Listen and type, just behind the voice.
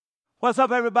What's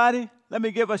up, everybody? Let me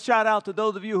give a shout out to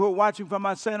those of you who are watching from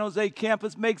our San Jose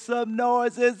campus. Make some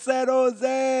noise in San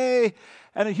Jose.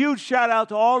 And a huge shout out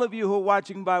to all of you who are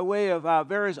watching by way of our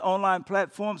various online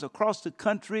platforms across the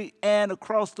country and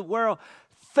across the world.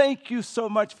 Thank you so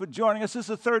much for joining us. This is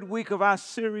the third week of our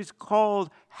series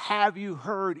called Have You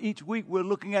Heard? Each week we're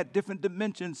looking at different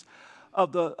dimensions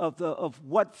of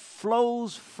what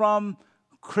flows from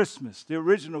Christmas, the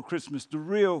original Christmas, the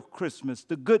real Christmas,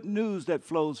 the good news that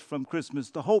flows from Christmas,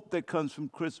 the hope that comes from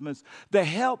Christmas, the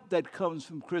help that comes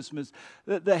from Christmas,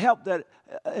 the help that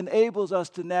enables us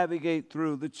to navigate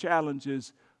through the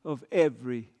challenges of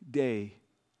everyday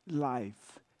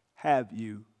life. Have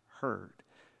you heard?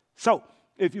 So,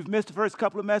 if you've missed the first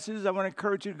couple of messages, I want to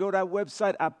encourage you to go to our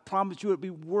website. I promise you it'll be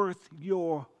worth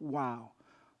your while.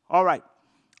 All right,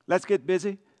 let's get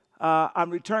busy. I'm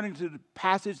returning to the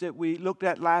passage that we looked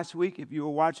at last week. If you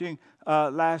were watching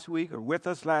last week or with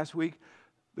us last week,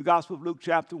 the Gospel of Luke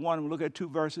chapter 1, we'll look at two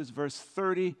verses, verse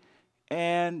 30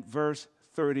 and verse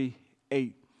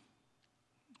 38.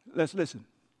 Let's listen.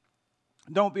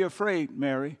 Don't be afraid,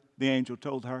 Mary, the angel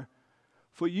told her,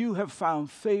 for you have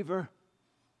found favor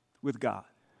with God.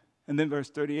 And then verse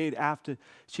 38, after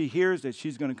she hears that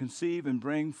she's going to conceive and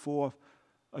bring forth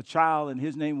a child and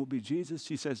his name will be Jesus,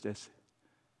 she says this.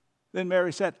 Then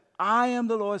Mary said, I am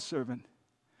the Lord's servant.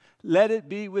 Let it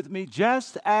be with me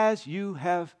just as you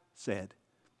have said.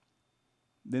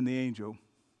 Then the angel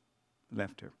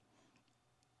left her.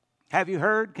 Have you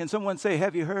heard? Can someone say,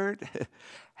 have you heard?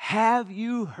 Have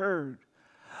you heard?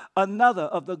 Another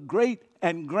of the great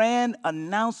and grand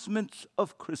announcements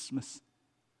of Christmas.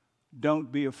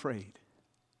 Don't be afraid.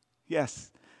 Yes.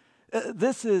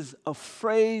 This is a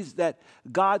phrase that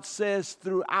God says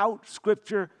throughout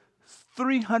Scripture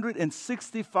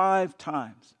 365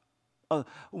 times,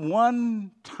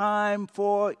 one time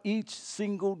for each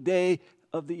single day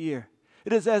of the year.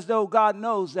 It is as though God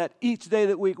knows that each day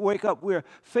that we wake up, we're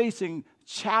facing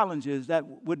challenges that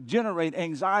would generate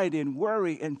anxiety and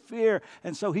worry and fear.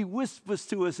 And so he whispers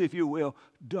to us, if you will,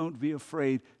 don't be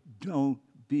afraid, don't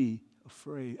be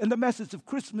afraid. And the message of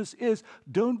Christmas is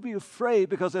don't be afraid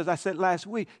because, as I said last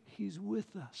week, he's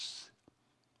with us.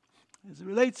 As it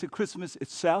relates to Christmas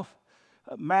itself,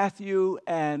 Matthew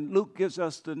and Luke gives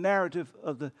us the narrative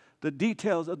of the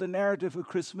details of the narrative of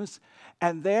Christmas.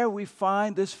 And there we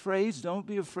find this phrase, don't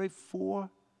be afraid, 4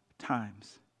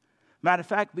 times. Matter of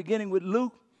fact, beginning with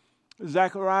Luke,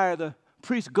 Zechariah, the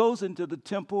priest, goes into the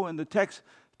temple, and the text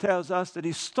tells us that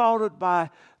he's startled by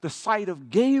the sight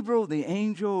of Gabriel, the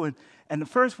angel. And the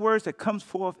first words that comes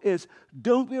forth is,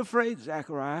 don't be afraid,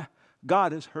 Zechariah.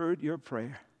 God has heard your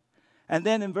prayer. And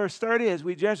then in verse 30, as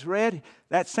we just read,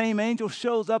 that same angel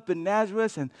shows up in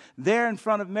Nazareth, and there in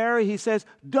front of Mary, he says,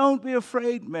 don't be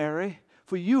afraid, Mary,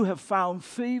 for you have found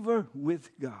favor with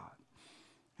God.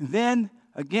 And then,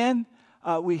 again,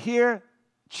 we hear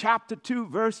chapter 2,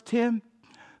 verse 10.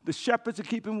 The shepherds are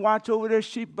keeping watch over their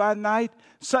sheep by night.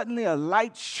 Suddenly a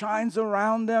light shines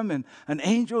around them, and an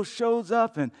angel shows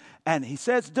up, and he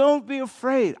says, don't be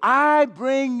afraid. I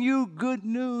bring you good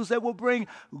news that will bring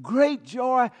great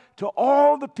joy to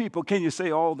all the people. Can you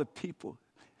say all the people?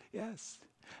 Yes.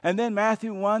 And then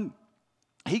Matthew 1,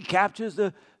 he captures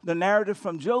the narrative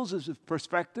from Joseph's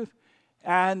perspective.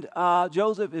 And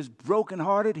Joseph is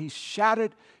brokenhearted. He's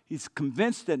shattered. He's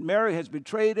convinced that Mary has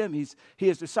betrayed him. He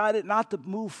has decided not to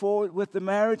move forward with the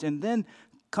marriage. And then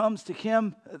comes to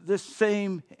him this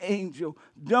same angel.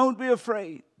 Don't be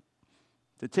afraid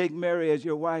to take Mary as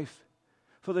your wife,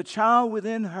 for the child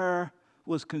within her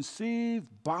was conceived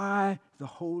by the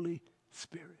Holy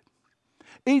Spirit.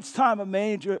 Each time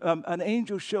an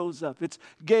angel shows up, it's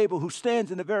Gabriel who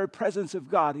stands in the very presence of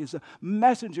God. He's a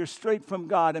messenger straight from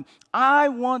God. And I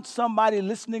want somebody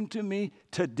listening to me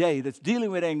today that's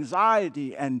dealing with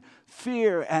anxiety and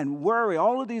fear and worry.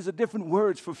 All of these are different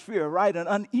words for fear, right? An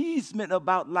uneasement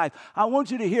about life. I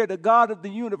want you to hear the God of the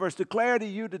universe declare to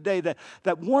you today that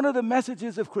one of the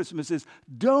messages of Christmas is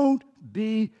don't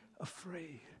be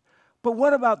afraid. But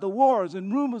what about the wars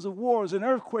and rumors of wars and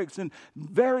earthquakes in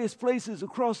various places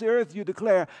across the earth you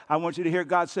declare? I want you to hear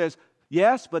God says,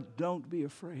 yes, but don't be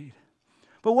afraid.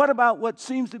 But what about what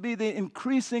seems to be the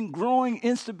increasing, growing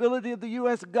instability of the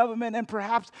U.S. government and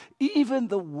perhaps even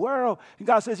the world? And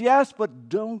God says, yes, but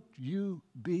don't you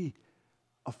be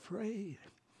afraid.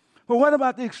 But what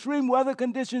about the extreme weather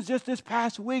conditions just this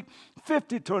past week?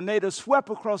 50 tornadoes swept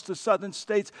across the southern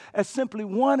states as simply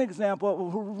one example of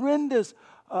a horrendous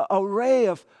array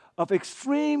of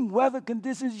extreme weather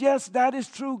conditions. Yes, that is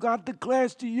true. God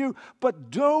declares to you, but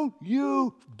don't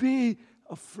you be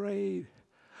afraid.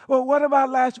 Well, what about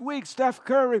last week? Steph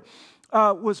Curry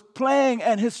was playing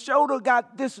and his shoulder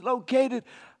got dislocated.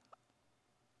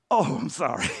 Oh, I'm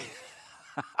sorry.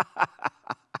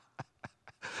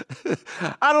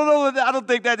 I don't know. I don't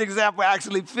think that example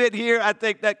actually fit here. I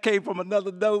think that came from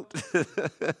another note.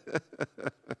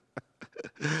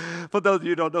 For those of you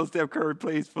who don't know, Steph Curry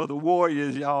plays for the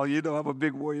Warriors, y'all. You know I'm a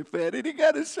big Warrior fan. And he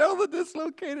got his shoulder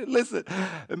dislocated. Listen,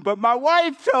 but my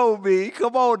wife told me,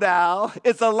 come on now,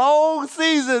 it's a long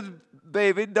season,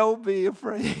 baby. Don't be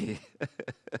afraid.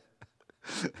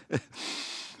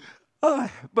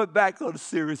 But back on a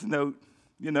serious note,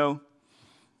 you know,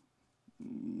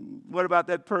 what about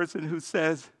that person who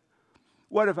says,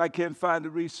 what if I can't find the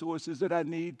resources that I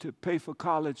need to pay for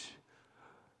college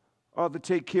or to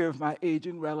take care of my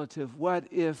aging relative? What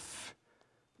if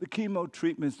the chemo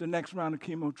treatments, the next round of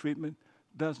chemo treatment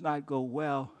does not go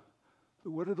well? The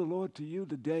word of the Lord to you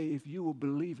today, if you will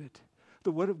believe it,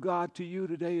 the word of God to you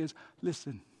today is,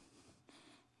 listen,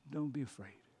 don't be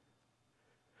afraid.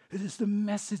 It is the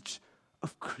message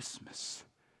of Christmas.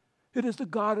 It is the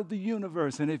God of the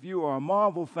universe. And if you are a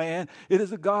Marvel fan, it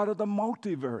is the God of the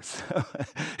multiverse.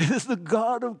 It is the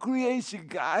God of creation,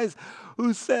 guys,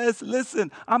 who says,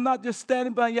 listen, I'm not just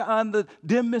standing by you on the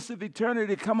dim mist of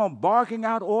eternity. Come on, barking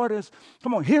out orders.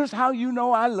 Come on, here's how you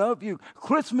know I love you.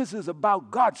 Christmas is about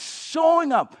God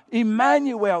showing up,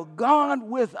 Emmanuel, God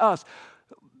with us,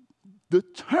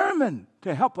 determined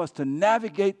to help us to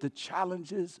navigate the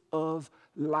challenges of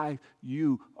life.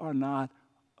 You are not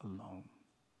alone.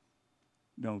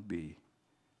 Don't be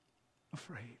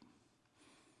afraid.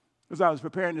 As I was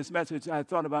preparing this message, I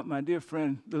thought about my dear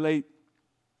friend, the late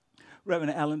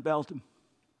Reverend Alan Belton.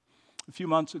 A few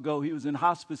months ago, he was in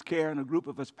hospice care, and a group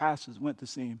of us pastors went to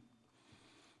see him.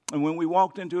 And when we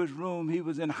walked into his room, he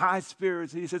was in high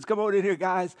spirits. He says, come on in here,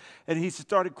 guys. And he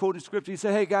started quoting scripture. He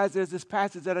said, hey, guys, there's this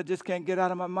passage that I just can't get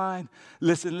out of my mind.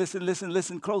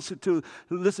 Listen closer to,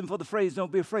 listen for the phrase,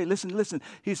 don't be afraid. Listen.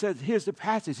 He says, here's the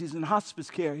passage. He's in hospice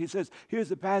care. He says, here's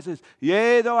the passage.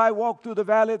 Yea, though I walk through the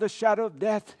valley of the shadow of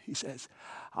death, he says,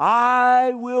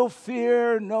 I will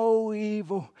fear no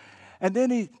evil. And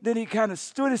then he kind of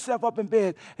stood himself up in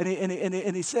bed,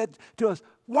 and he said to us,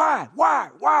 why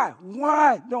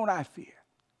don't I fear?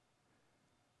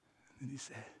 And he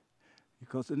said,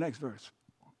 because the next verse,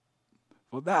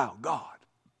 for thou, God,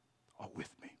 art with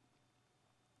me.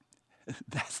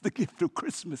 That's the gift of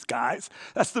Christmas, guys.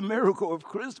 That's the miracle of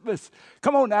Christmas.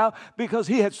 Come on now, because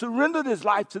he had surrendered his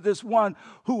life to this one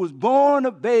who was born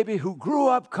a baby, who grew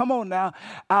up, come on now,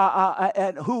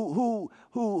 and who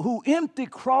empty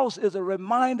cross is a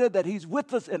reminder that he's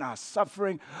with us in our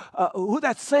suffering. Who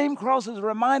that same cross is a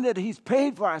reminder that he's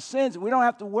paid for our sins. We don't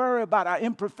have to worry about our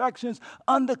imperfections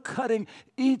undercutting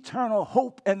eternal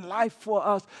hope and life for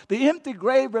us. The empty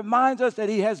grave reminds us that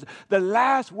he has the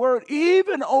last word,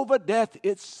 even over death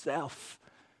itself.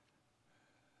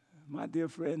 My dear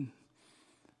friend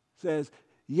says,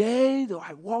 yea, though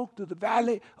I walk through the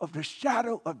valley of the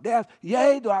shadow of death.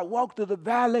 Yea, though I walk through the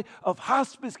valley of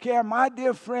hospice care. My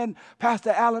dear friend, Pastor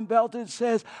Alan Belton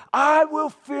says, I will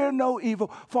fear no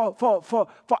evil, for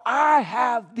I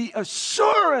have the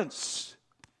assurance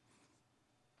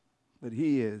that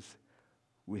he is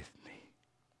with me.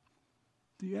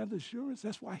 Do you have the assurance?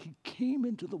 That's why he came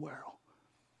into the world.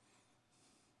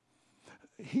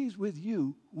 He's with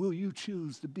you. Will you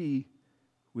choose to be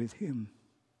with him?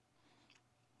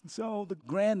 So the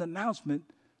grand announcement,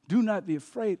 do not be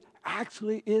afraid,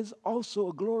 actually is also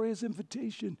a glorious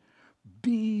invitation.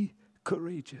 Be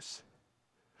courageous.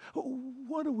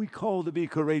 What are we called to be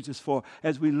courageous for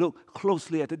as we look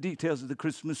closely at the details of the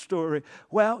Christmas story?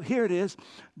 Well, here it is.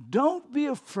 Don't be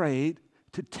afraid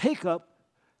to take up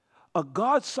a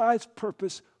God-sized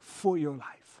purpose for your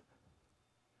life.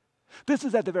 This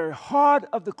is at the very heart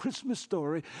of the Christmas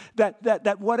story,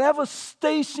 that whatever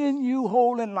station you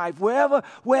hold in life,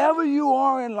 wherever you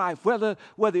are in life, whether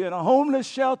you're in a homeless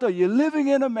shelter, you're living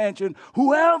in a mansion,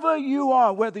 whoever you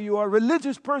are, whether you are a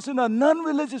religious person or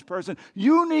non-religious person,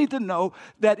 you need to know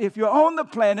that if you're on the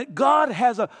planet, God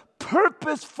has a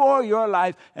purpose for your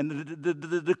life. And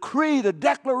the decree, the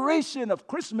declaration of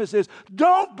Christmas is,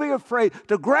 don't be afraid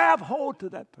to grab hold to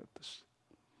that purpose.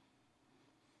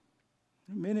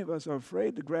 Many of us are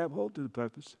afraid to grab hold to the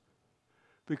purpose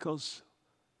because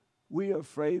we are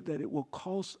afraid that it will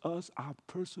cost us our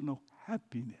personal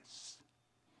happiness.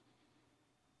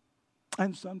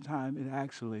 And sometimes it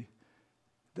actually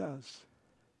does.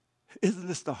 Isn't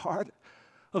this the heart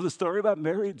of the story about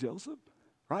Mary and Joseph?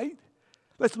 Right?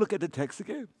 Let's look at the text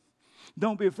again.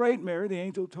 Don't be afraid, Mary, the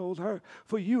angel told her,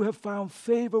 for you have found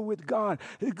favor with God.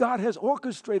 God has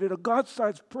orchestrated a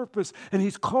God-sized purpose, and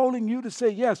he's calling you to say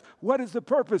yes. What is the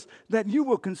purpose? That you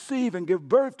will conceive and give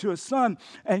birth to a son,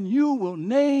 and you will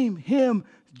name him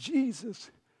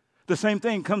Jesus. The same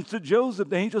thing comes to Joseph.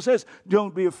 The angel says,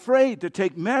 don't be afraid to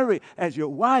take Mary as your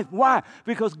wife. Why?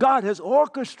 Because God has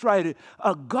orchestrated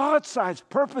a God-sized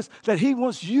purpose that he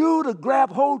wants you to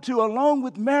grab hold to along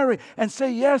with Mary and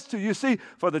say yes to. You see,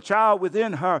 for the child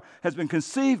within her has been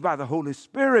conceived by the Holy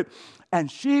Spirit, and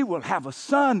she will have a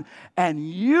son, and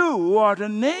you are to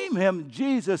name him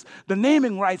Jesus. The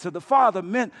naming rights of the father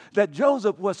meant that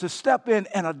Joseph was to step in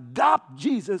and adopt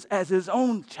Jesus as his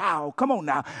own child. Come on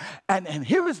now. And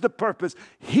here is the purpose.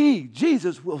 He,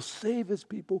 Jesus, will save his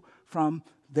people from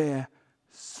their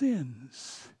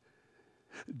sins.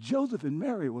 Joseph and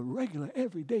Mary were regular,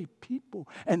 everyday people,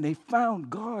 and they found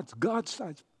God's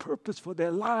God-sized purpose for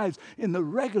their lives in the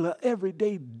regular,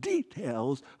 everyday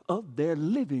details of their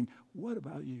living. What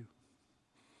about you?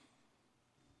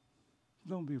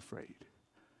 Don't be afraid,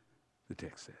 the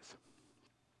text says.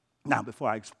 Now, before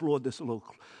I explore this a little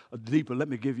deeper, let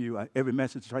me give you, every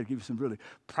message, try to give you some really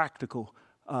practical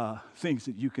things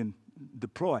that you can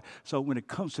deploy. So when it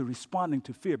comes to responding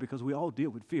to fear, because we all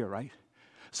deal with fear, right?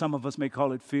 Some of us may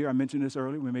call it fear. I mentioned this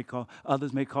earlier.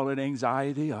 Others may call it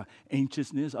anxiety or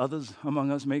anxiousness. Others among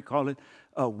us may call it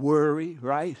worry,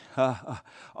 right?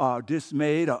 Or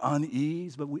dismayed or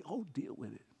unease. But we all deal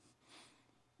with it.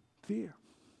 Fear.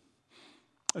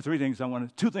 Two things I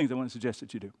want to suggest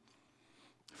that you do.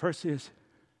 First is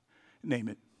name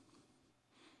it.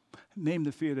 Name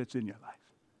the fear that's in your life.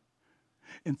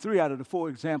 In 3 out of the 4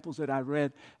 examples that I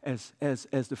read as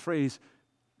the phrase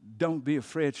 "don't be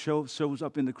afraid" shows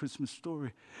up in the Christmas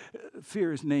story,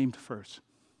 fear is named first.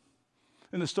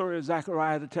 In the story of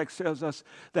Zechariah, the text tells us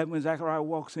that when Zechariah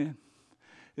walks in,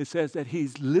 it says that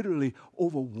he's literally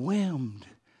overwhelmed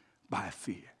by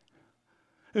fear.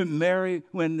 And Mary,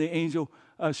 when the angel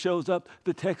shows up,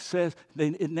 the text says,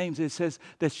 it says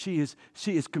that she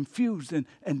is confused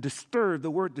and disturbed.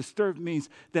 The word disturbed means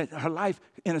that her life,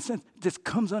 in a sense, just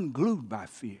comes unglued by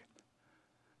fear.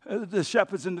 The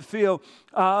shepherds in the field,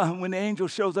 when the angel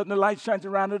shows up and the light shines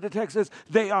around it, the text says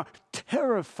they are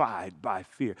terrified by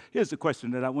fear. Here's the question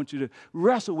that I want you to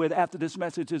wrestle with after this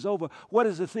message is over. What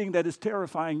is the thing that is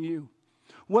terrifying you?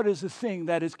 What is the thing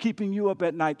that is keeping you up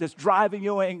at night, that's driving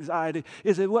your anxiety?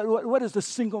 What is the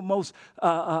single most,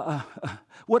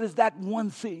 what is that one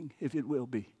thing, if it will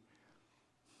be,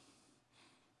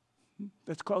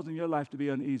 that's causing your life to be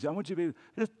uneasy? I want you to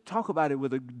just talk about it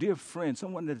with a dear friend,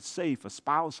 someone that's safe, a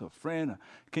spouse, a friend.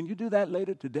 Can you do that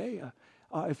later today?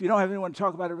 If you don't have anyone to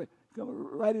talk about it,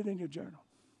 write it in your journal.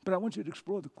 But I want you to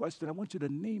explore the question. I want you to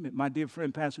name it. My dear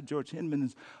friend, Pastor George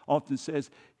Hurmon, often says,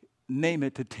 name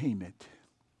it to tame it.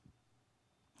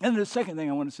 And the second thing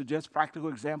I want to suggest, practical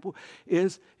example,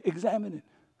 is examine it.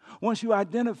 Once you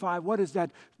identify what is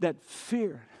that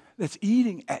fear that's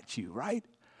eating at you, right?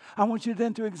 I want you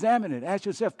then to examine it. Ask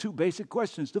yourself 2 basic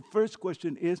questions. The first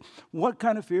question is, what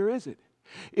kind of fear is it?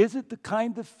 Is it the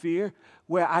kind of fear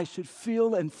where I should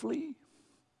feel and flee,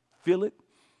 feel it,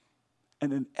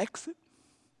 and then exit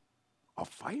or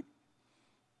fight?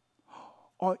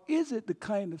 Or is it the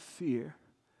kind of fear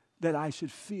that I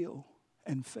should feel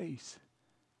and face it?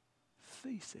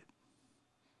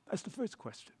 That's the first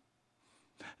question.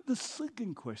 The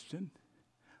second question,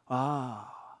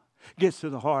 gets to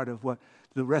the heart of what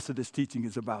the rest of this teaching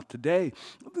is about today.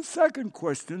 The second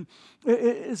question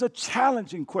is a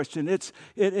challenging question.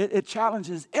 It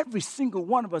challenges every single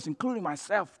one of us, including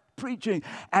myself, preaching.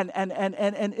 And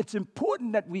it's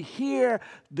important that we hear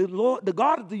the Lord, the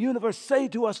God of the universe, say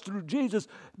to us through Jesus,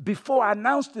 before I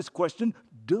announce this question,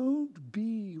 don't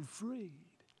be afraid.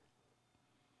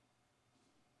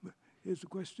 Here's the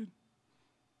question.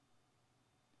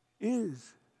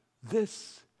 Is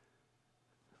this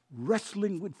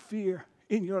wrestling with fear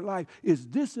in your life, is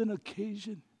this an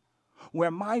occasion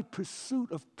where my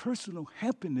pursuit of personal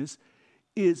happiness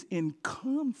is in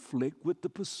conflict with the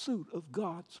pursuit of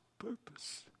God's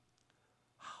purpose?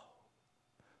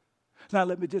 Now,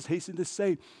 let me just hasten to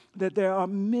say that there are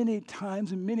many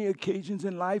times and many occasions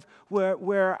in life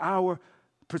where our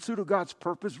pursuit of God's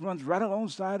purpose runs right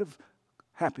alongside of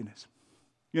happiness.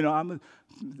 You know, I'm a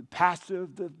pastor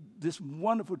of this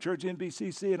wonderful church,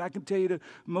 NBCC, and I can tell you that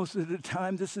most of the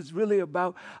time this is really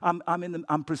about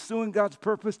I'm pursuing God's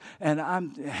purpose, and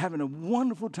I'm having a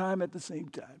wonderful time at the same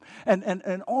time.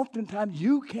 And oftentimes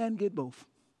you can get both.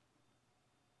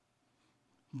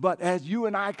 But as you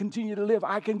and I continue to live,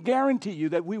 I can guarantee you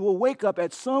that we will wake up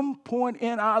at some point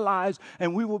in our lives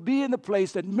and we will be in the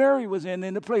place that Mary was in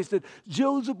the place that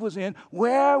Joseph was in,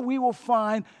 where we will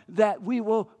find that we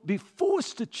will be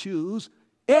forced to choose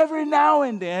every now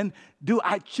and then. Do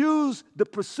I choose the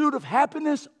pursuit of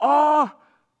happiness or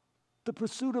the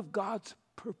pursuit of God's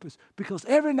purpose? Because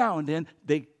every now and then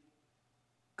they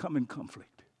come in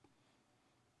conflict.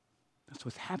 That's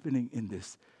what's happening in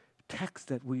this text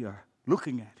that we are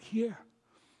looking at here.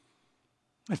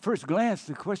 At first glance,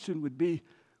 the question would be,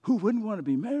 who wouldn't want to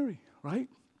be Mary, right?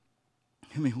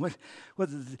 I mean, what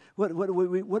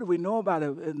do we know about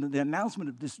the announcement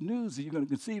of this news that you're going to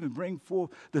conceive and bring forth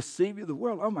the Savior of the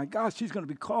world? Oh, my gosh, she's going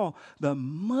to be called the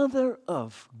Mother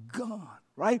of God,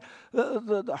 right?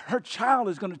 Her child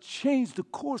is going to change the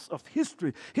course of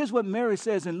history. Here's what Mary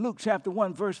says in Luke chapter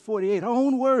 1, verse 48, her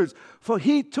own words, for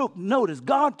he took notice,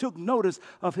 God took notice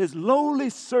of his lowly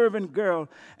servant girl,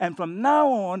 and from now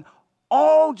on,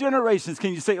 all generations,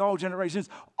 can you say all generations?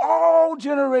 All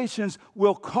generations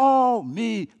will call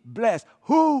me blessed.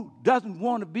 Who doesn't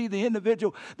want to be the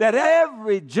individual that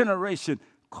every generation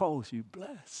calls you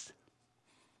blessed?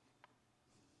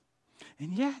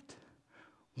 And yet,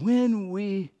 when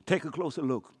we take a closer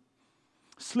look,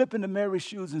 slip into Mary's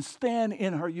shoes and stand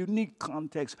in her unique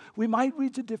context, we might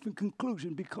reach a different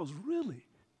conclusion, because really,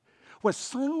 what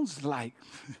sounds like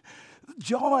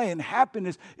joy and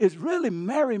happiness is really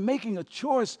Mary making a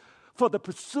choice for the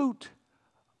pursuit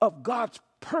of God's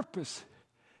purpose.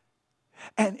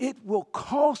 And it will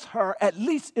cost her, at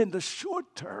least in the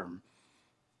short term,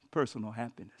 personal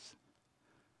happiness.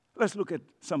 Let's look at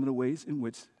some of the ways in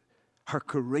which her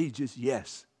courageous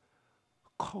yes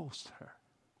cost her.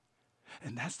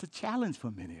 And that's the challenge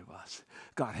for many of us.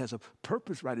 God has a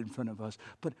purpose right in front of us,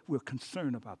 but we're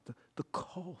concerned about the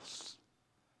cost.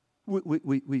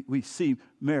 We see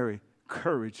Mary's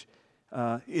courage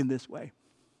in this way.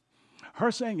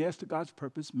 Her saying yes to God's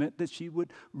purpose meant that she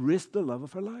would risk the love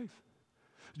of her life.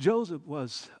 Joseph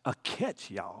was a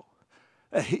catch, y'all.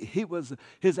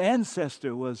 His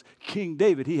ancestor was King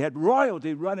David. He had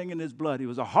royalty running in his blood. He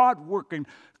was a hard-working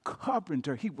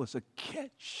carpenter. He was a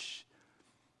catch.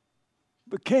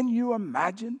 But can you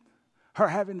imagine her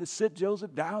having to sit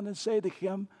Joseph down and say to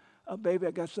him, oh, baby,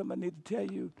 I got something I need to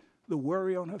tell you. The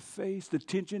worry on her face, the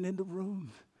tension in the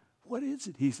room. What is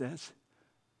it, he says.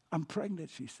 I'm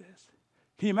pregnant, she says.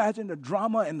 Can you imagine the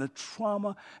drama and the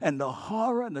trauma and the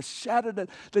horror and the shadow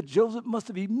that Joseph must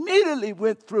have immediately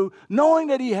went through, knowing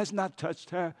that he has not touched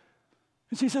her?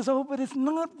 And she says, oh, but it's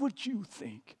not what you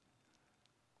think.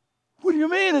 What do you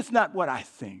mean it's not what I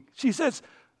think? She says,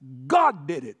 God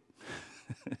did it.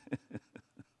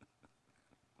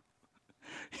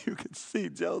 You can see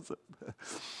Joseph.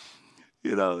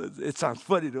 You know, it sounds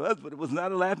funny to us, but it was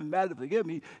not a laughing matter for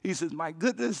him. He says, my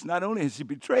goodness, not only has she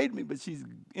betrayed me, but she's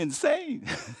insane.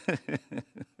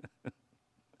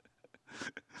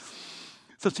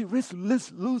 So she risked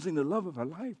losing the love of her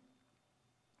life.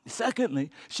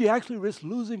 Secondly, she actually risked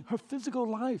losing her physical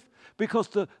life, because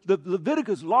the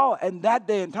Leviticus law in that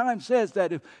day and time says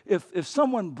that if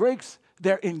someone breaks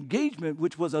their engagement,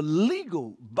 which was a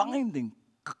legal binding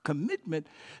commitment,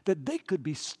 that they could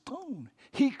be stoned.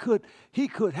 He could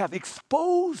have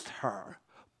exposed her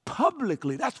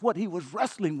publicly. That's what he was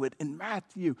wrestling with in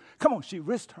Matthew. Come on, she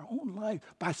risked her own life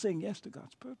by saying yes to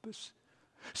God's purpose.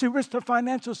 She risked her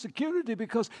financial security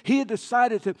because he had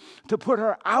decided to put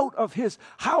her out of his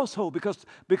household,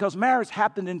 because marriage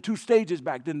happened in two stages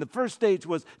back then. The first stage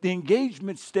was the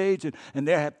engagement stage, and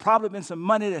there had probably been some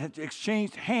money that had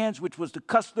exchanged hands, which was the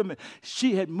custom.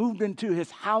 She had moved into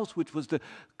his house, which was the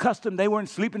custom. They weren't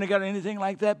sleeping together or anything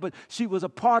like that, but she was a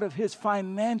part of his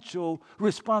financial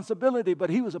responsibility, but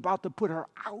he was about to put her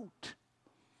out.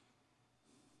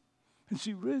 And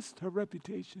she risked her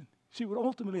reputation. She would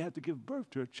ultimately have to give birth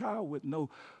to a child with no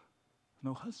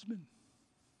husband.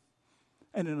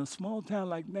 And in a small town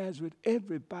like Nazareth,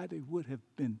 everybody would have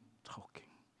been talking.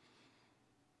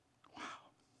 Wow.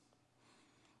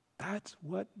 That's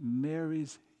what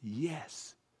Mary's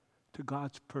yes to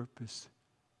God's purpose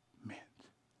meant.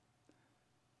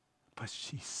 But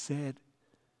she said,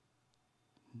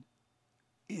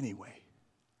 anyway,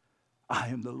 I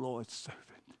am the Lord's servant.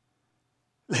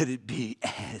 Let it be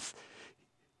as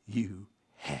you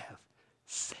have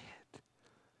said.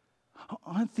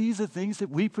 Aren't these the things that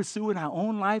we pursue in our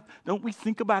own life? Don't we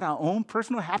think about our own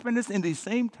personal happiness in these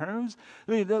same terms?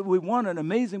 We want an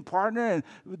amazing partner and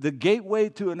the gateway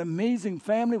to an amazing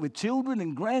family with children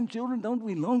and grandchildren. Don't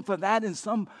we long for that in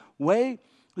some way?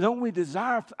 Don't we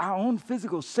desire our own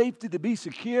physical safety to be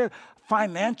secure,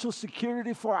 financial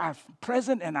security for our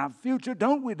present and our future?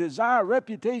 Don't we desire a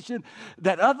reputation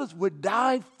that others would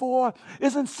die for?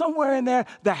 Isn't somewhere in there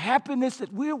the happiness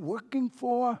that we're working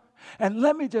for? And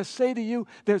let me just say to you,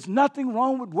 there's nothing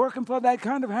wrong with working for that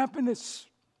kind of happiness.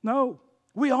 No,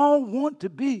 we all want to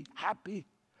be happy.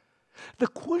 The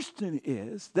question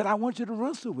is that I want you to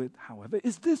wrestle with, however,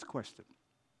 is this question.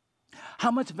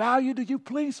 How much value do you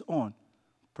place on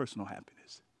personal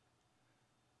happiness?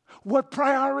 What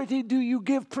priority do you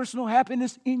give personal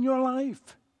happiness in your life?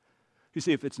 You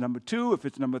see, if it's number 2, if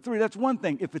it's number 3, that's one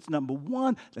thing. If it's number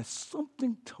 1, that's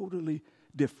something totally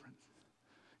different.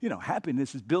 You know,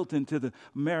 happiness is built into the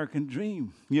American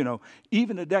dream. You know,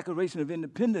 even the Declaration of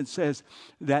Independence says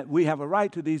that we have a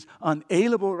right to these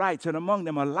unalienable rights, and among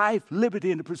them are life, liberty,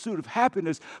 and the pursuit of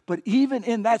happiness. But even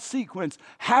in that sequence,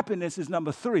 happiness is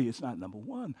number 3. It's not number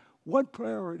 1. What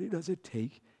priority does it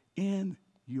take in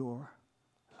your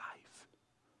life?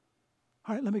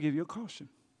 All right, let me give you a caution.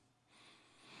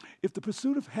 If the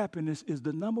pursuit of happiness is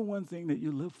the number 1 thing that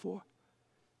you live for,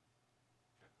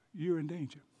 you're in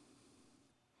danger.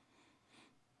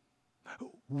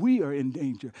 We are in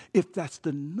danger if that's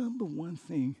the number 1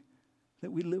 thing that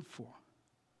we live for.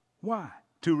 Why?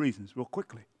 2 reasons, real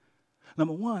quickly.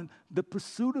 Number 1, the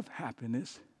pursuit of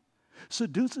happiness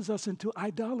seduces us into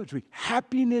idolatry.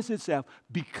 Happiness itself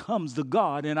becomes the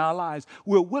God in our lives.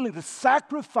 We're willing to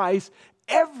sacrifice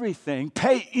everything,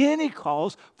 pay any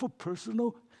cost for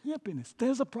personal happiness.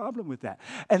 There's a problem with that.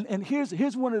 And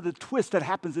here's one of the twists that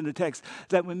happens in the text,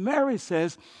 that when Mary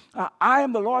says, I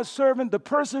am the Lord's servant, the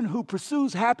person who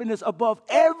pursues happiness above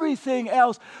everything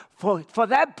else, for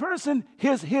that person,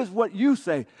 here's what you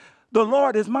say, the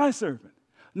Lord is my servant.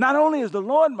 Not only is the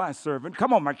Lord my servant,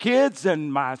 come on, my kids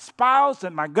and my spouse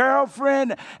and my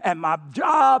girlfriend and my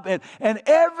job and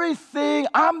everything,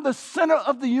 I'm the center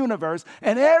of the universe,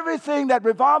 and everything that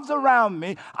revolves around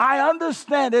me, I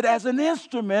understand it as an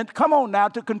instrument, come on now,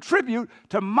 to contribute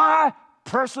to my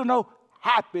personal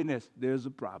happiness. There's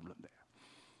a problem there.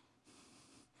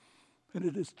 And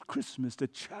it is Christmas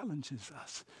that challenges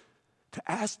us to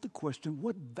ask the question,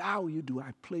 what value do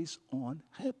I place on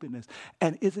happiness?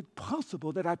 And is it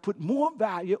possible that I put more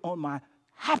value on my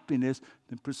happiness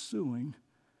than pursuing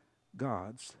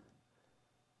God's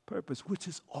purpose, which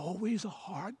is always a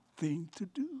hard thing to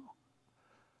do?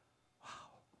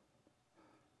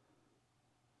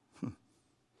 Wow.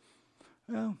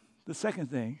 Well, the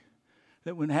second thing,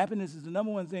 that when happiness is the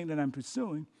number 1 thing that I'm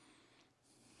pursuing,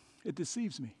 it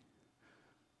deceives me.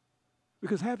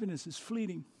 Because happiness is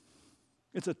fleeting.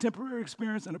 It's a temporary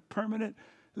experience in a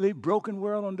permanently broken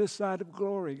world on this side of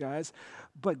glory, guys.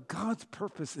 But God's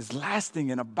purpose is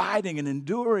lasting and abiding and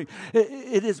enduring.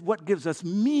 It is what gives us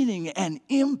meaning and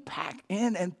impact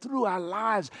in and through our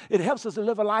lives. It helps us to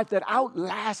live a life that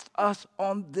outlasts us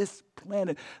on this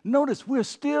planet. Notice we're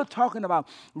still talking about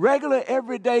regular,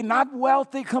 everyday, not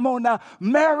wealthy, come on now,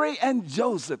 Mary and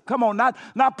Joseph. Come on,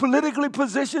 not politically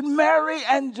positioned, Mary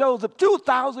and Joseph,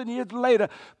 2,000 years later,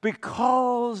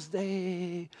 because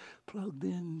they plugged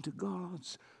into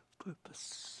God's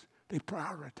purpose. They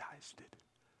prioritized it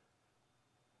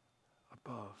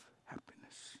above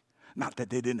happiness. Not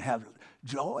that they didn't have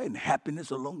joy and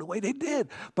happiness along the way. They did.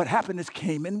 But happiness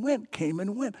came and went.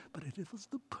 But it was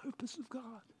the purpose of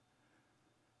God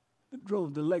that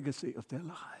drove the legacy of their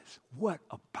lives. What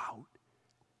about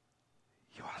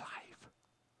your life?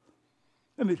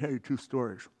 Let me tell you 2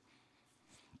 stories.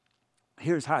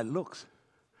 Here's how it looks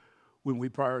when we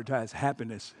prioritize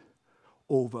happiness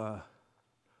over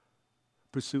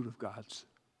pursuit of God's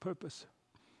purpose.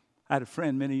 I had a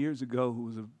friend many years ago who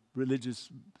was a religious,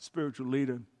 spiritual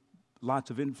leader, lots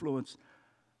of influence,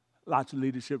 lots of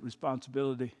leadership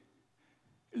responsibility.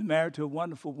 He was married to a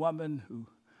wonderful woman who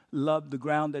loved the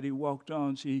ground that he walked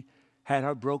on. She had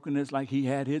her brokenness like he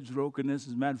had his brokenness.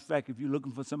 As a matter of fact, if you're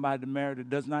looking for somebody to marry that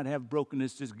does not have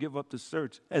brokenness, just give up the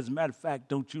search. As a matter of fact,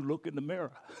 don't you look in the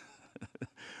mirror.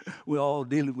 We're all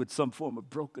dealing with some form of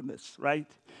brokenness, right?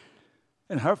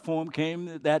 And her form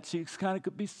came that she kind of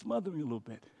could be smothering a little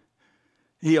bit.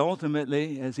 He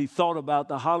ultimately, as he thought about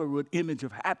the Hollywood image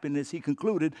of happiness, he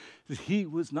concluded that he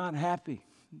was not happy.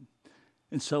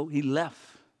 And so he left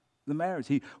the marriage.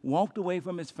 He walked away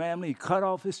from his family. He cut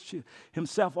off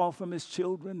himself off from his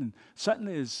children. And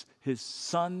suddenly his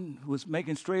son, who was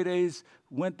making straight A's,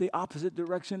 went the opposite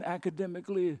direction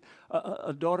academically.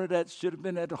 A daughter that should have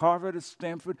been at Harvard or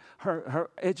Stanford, her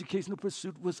educational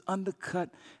pursuit was undercut.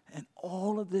 And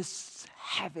all of this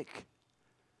havoc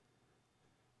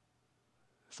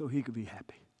so he could be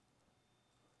happy.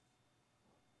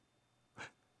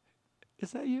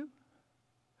 Is that you?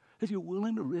 that you're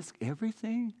willing to risk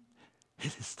everything?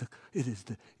 It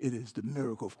is the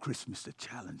miracle of Christmas that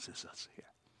challenges us here.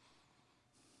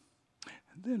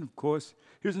 And then, of course,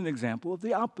 here's an example of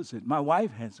the opposite. My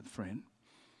wife has a friend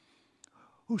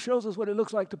who shows us what it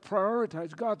looks like to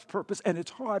prioritize God's purpose, and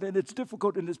it's hard, and it's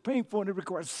difficult, and it's painful, and it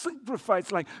requires sacrifice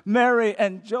like Mary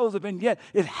and Joseph, and yet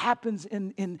it happens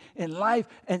in life,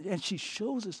 and she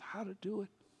shows us how to do it.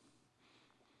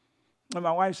 And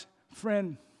my wife's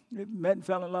friend met and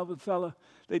fell in love with a fella.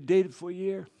 They dated for a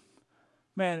year.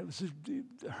 Man, it was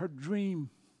her dream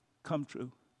come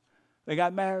true. They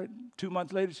got married. 2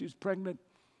 months later, she was pregnant,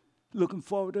 looking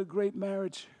forward to a great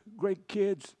marriage, great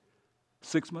kids.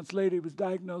 6 months later, he was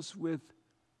diagnosed with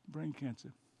brain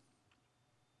cancer.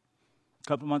 A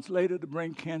couple months later, the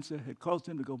brain cancer had caused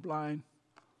him to go blind.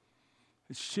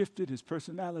 It shifted his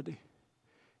personality.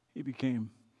 He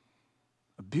became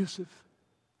abusive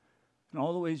in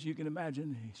all the ways you can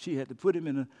imagine. She had to put him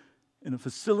in a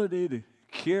facility to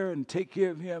care and take care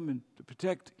of him and to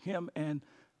protect him and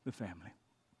the family.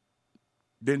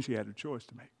 Then she had a choice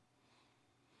to make.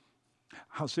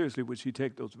 How seriously would she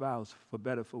take those vows, for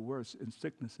better, for worse, in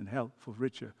sickness and health, for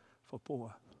richer, for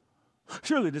poor?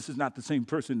 Surely this is not the same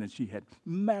person that she had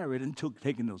married until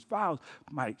taking those vows.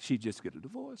 Might she just get a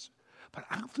divorce? But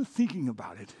after thinking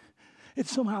about it, it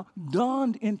somehow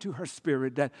dawned into her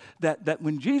spirit that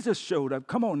when Jesus showed up,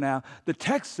 come on now, the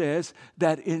text says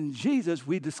that in Jesus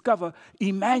we discover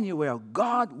Emmanuel,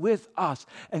 God with us.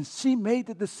 And she made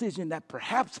the decision that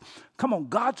perhaps, come on,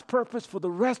 God's purpose for the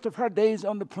rest of her days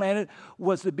on the planet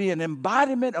was to be an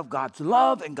embodiment of God's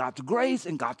love and God's grace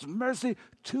and God's mercy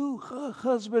to her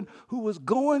husband who was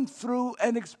going through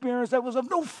an experience that was of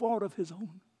no fault of his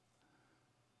own.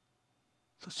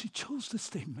 So she chose to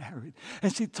stay married.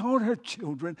 And she told her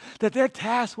children that their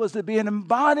task was to be an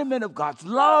embodiment of God's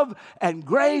love and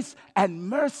grace and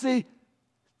mercy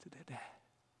to their dad.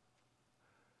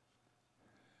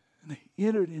 And they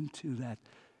entered into that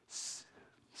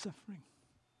suffering.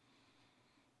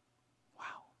 Wow.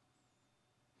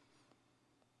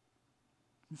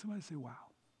 Can somebody say, wow?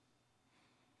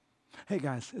 Hey,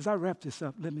 guys, as I wrap this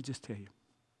up, let me just tell you,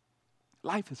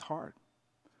 life is hard.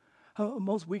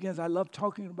 Most weekends I love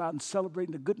talking about and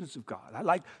celebrating the goodness of God. I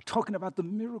like talking about the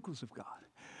miracles of God.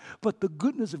 But the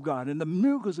goodness of God and the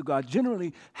miracles of God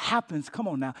generally happens, come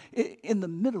on now, in the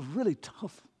middle of really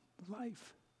tough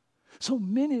life. So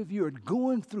many of you are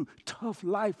going through tough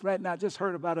life right now. I just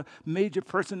heard about a major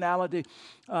personality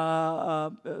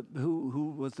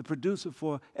who was the producer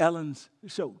for Ellen's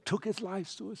show, took his life,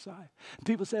 suicide.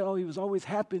 People say, oh, he was always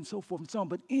happy and so forth and so on.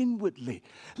 But inwardly,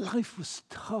 life was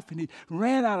tough, and he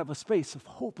ran out of a space of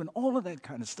hope and all of that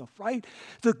kind of stuff, right?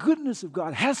 The goodness of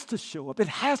God has to show up. It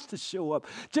has to show up,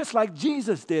 just like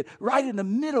Jesus did, right in the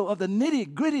middle of the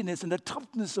nitty-grittiness and the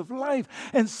toughness of life.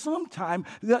 And sometimes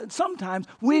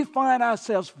we find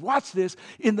ourselves, watch this,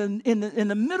 in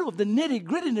the middle of the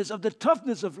nitty-grittiness of the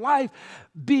toughness of life,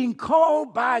 being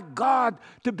called by God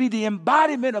to be the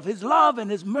embodiment of his love and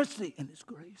his mercy and his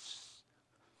grace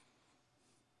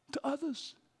to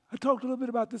others. I talked a little bit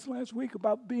about this last week,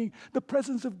 about being the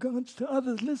presence of God to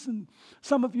others. Listen,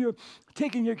 some of you are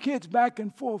taking your kids back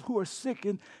and forth who are sick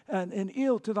and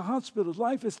ill to the hospitals.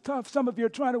 Life is tough. Some of you are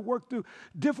trying to work through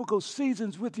difficult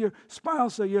seasons with your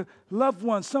spouse or your loved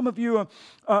ones. Some of you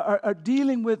are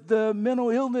dealing with the mental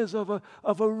illness of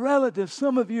a relative.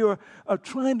 Some of you are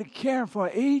trying to care for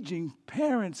aging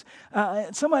parents.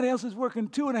 Somebody else is working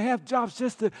 2.5 jobs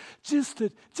just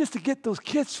to get those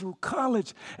kids through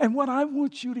college. And what I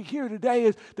want you to hear today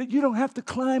is that you don't have to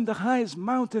climb the highest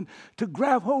mountain to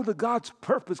grab hold of God's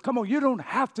purpose. Come on, you don't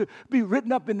have to be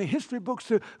written up in the history books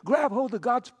to grab hold of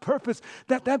God's purpose.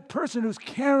 That person who's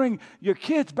carrying your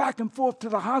kids back and forth to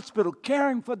the hospital,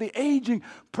 caring for the aging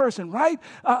person, right?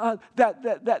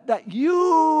 That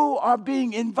you are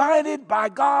being invited by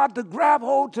God to grab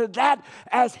hold to that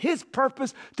as his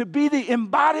purpose, to be the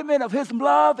embodiment of his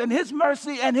love and his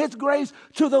mercy and his grace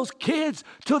to those kids,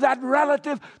 to that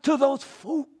relative, to those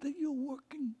folk that you're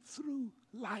working through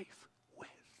life with.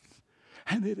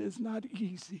 And it is not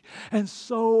easy. And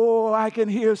so I can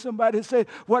hear somebody say,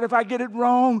 what if I get it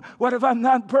wrong? What if I'm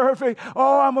not perfect?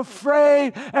 Oh, I'm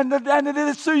afraid. And it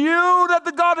is to you that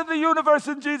the God of the universe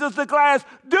and Jesus declares,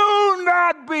 do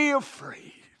not be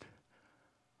afraid.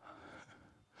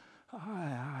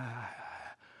 I'm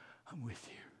with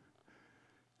you.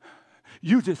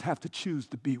 You just have to choose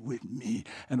to be with me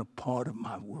and a part of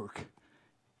my work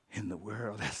in the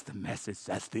world. That's the message.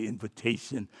 That's the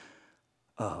invitation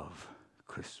of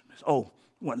Christmas. Oh,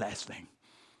 one last thing.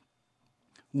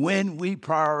 When we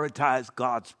prioritize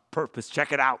God's purpose,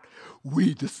 check it out,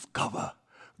 we discover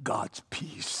God's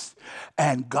peace.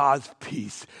 And God's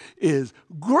peace is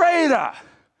greater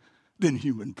than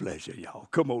human pleasure, y'all.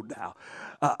 Come on now.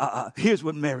 Here's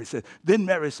what Mary says. Then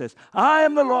Mary says, I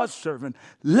am the Lord's servant.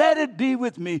 Let it be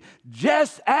with me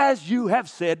just as you have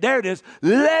said. There it is.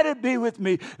 Let it be with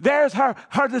me. There's her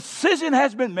decision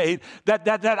has been made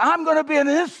that I'm going to be an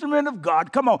instrument of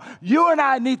God. Come on. You and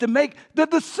I need to make the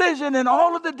decision in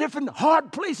all of the different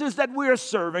hard places that we are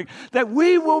serving, that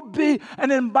we will be an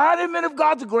embodiment of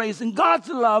God's grace and God's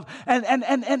love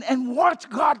and watch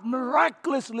God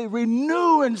miraculously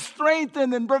renew and strengthen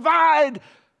and provide,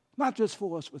 not just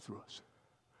for us, but through us.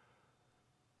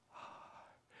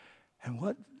 And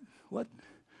what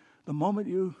the moment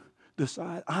you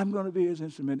decide, I'm going to be his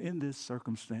instrument in this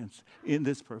circumstance, in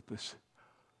this purpose,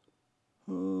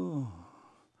 then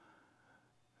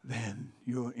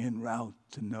you're en route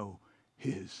to know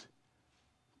his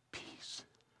peace.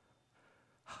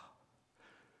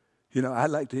 You know, I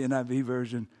like the NIV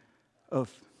version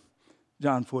of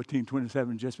John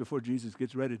 14:27, just before Jesus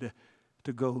gets ready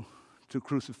to go to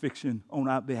crucifixion on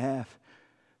our behalf.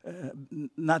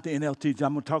 Not the NLT.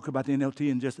 I'm going to talk about the NLT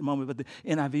in just a moment, but the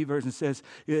NIV version says,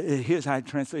 here's how it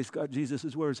translates God,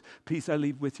 Jesus' words. Peace I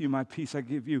leave with you, my peace I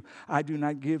give you. I do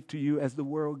not give to you as the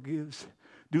world gives.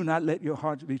 Do not let your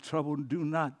hearts be troubled. Do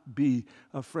not be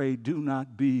afraid. Do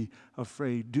not be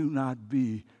afraid. Do not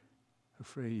be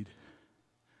afraid.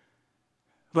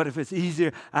 But if it's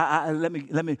easier, let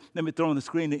me throw on the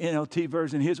screen the NLT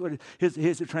version. Here's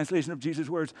the translation of Jesus'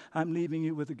 words. I'm leaving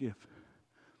you with a gift.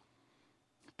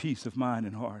 Peace of mind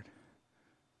and heart.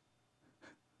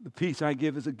 The peace I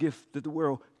give is a gift that the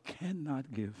world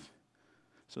cannot give.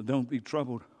 So don't be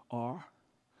troubled or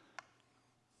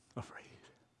afraid.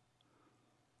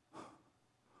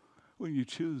 When you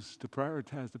choose to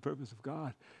prioritize the purpose of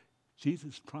God,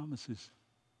 Jesus promises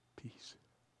peace.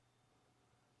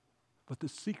 But the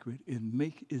secret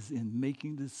is in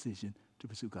making the decision to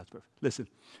pursue God's purpose. Listen,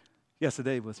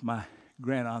 yesterday was my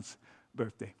grandaunt's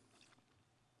birthday,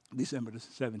 December the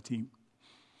 17th.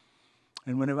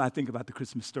 And whenever I think about the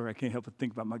Christmas story, I can't help but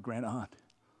think about my grandaunt.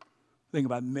 Think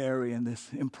about Mary and this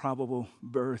improbable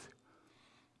birth.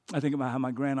 I think about how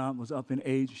my grandaunt was up in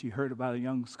age. She heard about a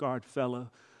young scarred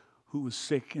fella who was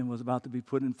sick and was about to be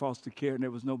put in foster care, and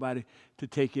there was nobody to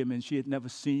take him, and she had never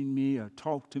seen me or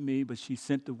talked to me, but she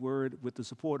sent the word with the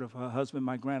support of her husband,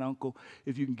 my granduncle,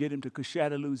 if you can get him to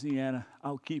Coshada, Louisiana,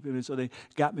 I'll keep him. And so they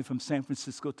got me from San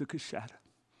Francisco to Coshada.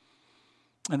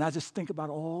 And I just think about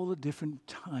all the different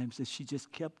times that she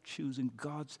just kept choosing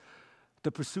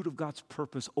the pursuit of God's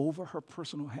purpose over her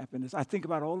personal happiness. I think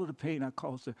about all of the pain I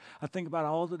caused her. I think about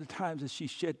all of the times that she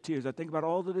shed tears. I think about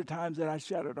all of the times that I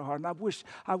shattered her heart. And I wish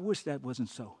that wasn't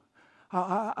so.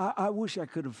 I wish I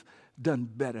could have done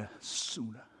better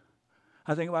sooner.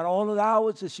 I think about all of the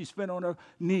hours that she spent on her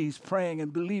knees praying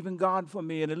and believing God for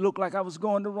me, and it looked like I was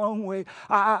going the wrong way.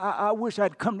 I wish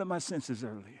I'd come to my senses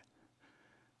earlier.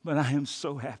 But I am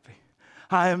so happy.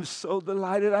 I am so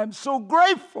delighted. I'm so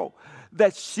grateful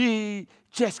that she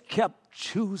just kept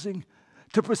choosing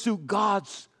to pursue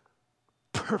God's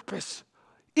purpose,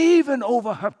 even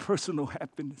over her personal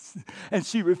happiness. And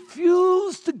she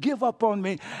refused to give up on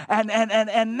me.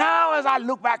 And now as I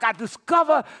look back, I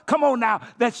discover, come on now,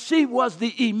 that she was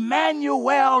the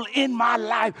Emmanuel in my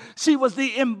life. She was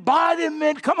the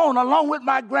embodiment, come on, along with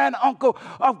my granduncle,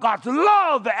 of God's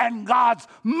love and God's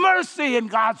mercy and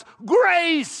God's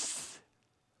grace.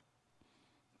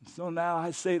 So now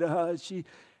I say to her, she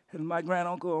and my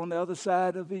granduncle on the other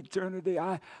side of eternity,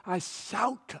 I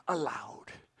shout aloud,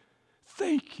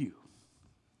 thank you,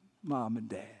 Mom and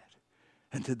Dad.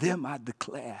 And to them I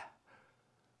declare,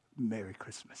 Merry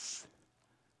Christmas.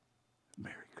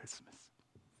 Merry Christmas.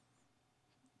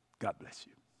 God bless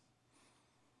you.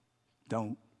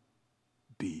 Don't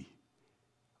be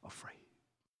afraid.